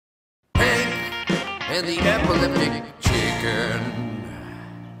and the epileptic chicken.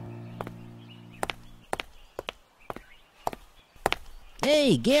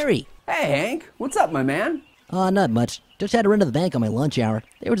 Hey, Gary. Hey, Hank. What's up, my man? Not much. Just had to run to the bank on my lunch hour.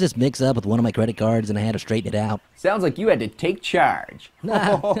 There was this mix-up with one of my credit cards, and I had to straighten it out. Sounds like you had to take charge.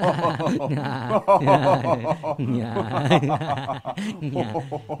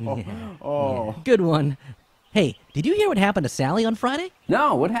 Good one. Hey, did you hear what happened to Sally on Friday?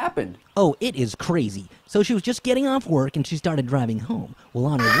 No, what happened? Oh, it is crazy. So she was just getting off work, and she started driving home. Well,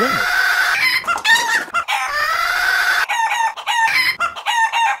 on her way...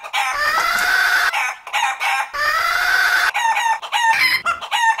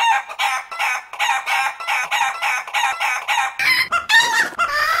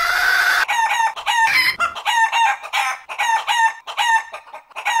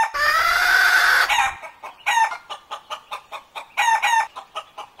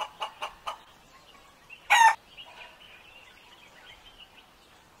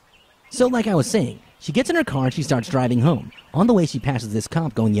 So like I was saying, she gets in her car and she starts driving home. On the way, she passes this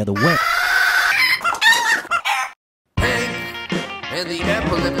cop going the other way. Hank and the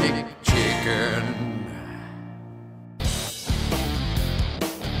epileptic chicken.